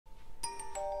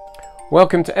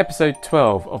Welcome to episode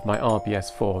 12 of my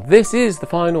RBS4. This is the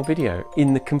final video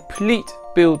in the complete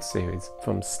build series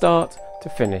from start to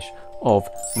finish of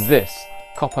this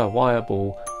copper wire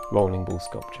ball rolling ball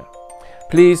sculpture.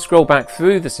 Please scroll back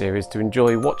through the series to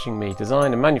enjoy watching me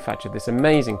design and manufacture this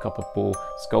amazing copper ball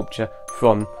sculpture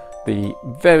from the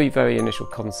very initial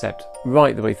concept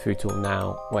right the way through till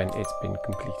now when it's been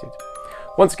completed.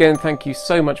 Once again, thank you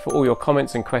so much for all your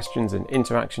comments and questions and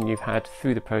interaction you've had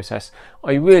through the process.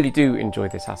 I really do enjoy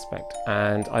this aspect,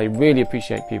 and I really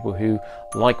appreciate people who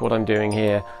like what I'm doing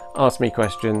here, ask me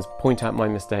questions, point out my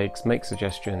mistakes, make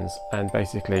suggestions, and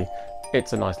basically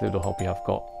it's a nice little hobby I've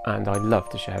got and I love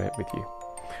to share it with you.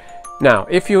 Now,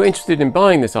 if you're interested in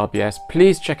buying this RBS,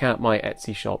 please check out my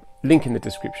Etsy shop, link in the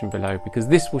description below, because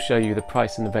this will show you the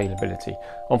price and availability.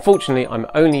 Unfortunately, I'm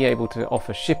only able to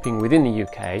offer shipping within the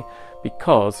UK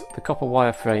because the copper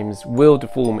wire frames will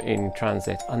deform in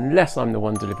transit unless I'm the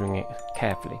one delivering it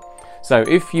carefully. So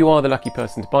if you are the lucky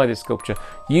person to buy this sculpture,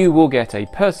 you will get a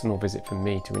personal visit from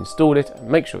me to install it and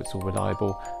make sure it's all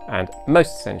reliable and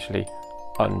most essentially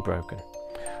unbroken.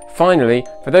 Finally,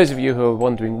 for those of you who are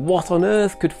wondering what on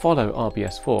earth could follow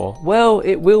RBS4, well,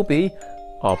 it will be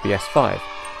RBS5.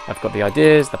 I've got the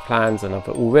ideas, the plans, and I've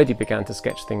already begun to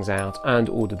sketch things out and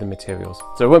order the materials,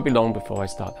 so it won't be long before I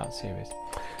start that series.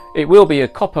 It will be a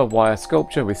copper wire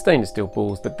sculpture with stainless steel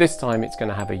balls, but this time it's going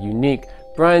to have a unique,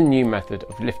 brand new method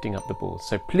of lifting up the balls.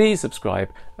 So please subscribe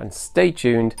and stay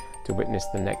tuned to witness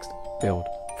the next build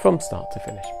from start to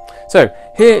finish. So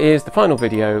here is the final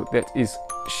video that is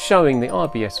showing the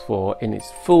RBS4 in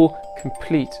its full,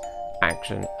 complete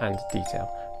action and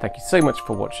detail. Thank you so much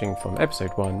for watching from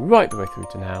episode 1 right the way through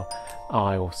to now.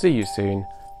 I will see you soon.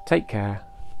 Take care.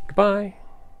 Goodbye.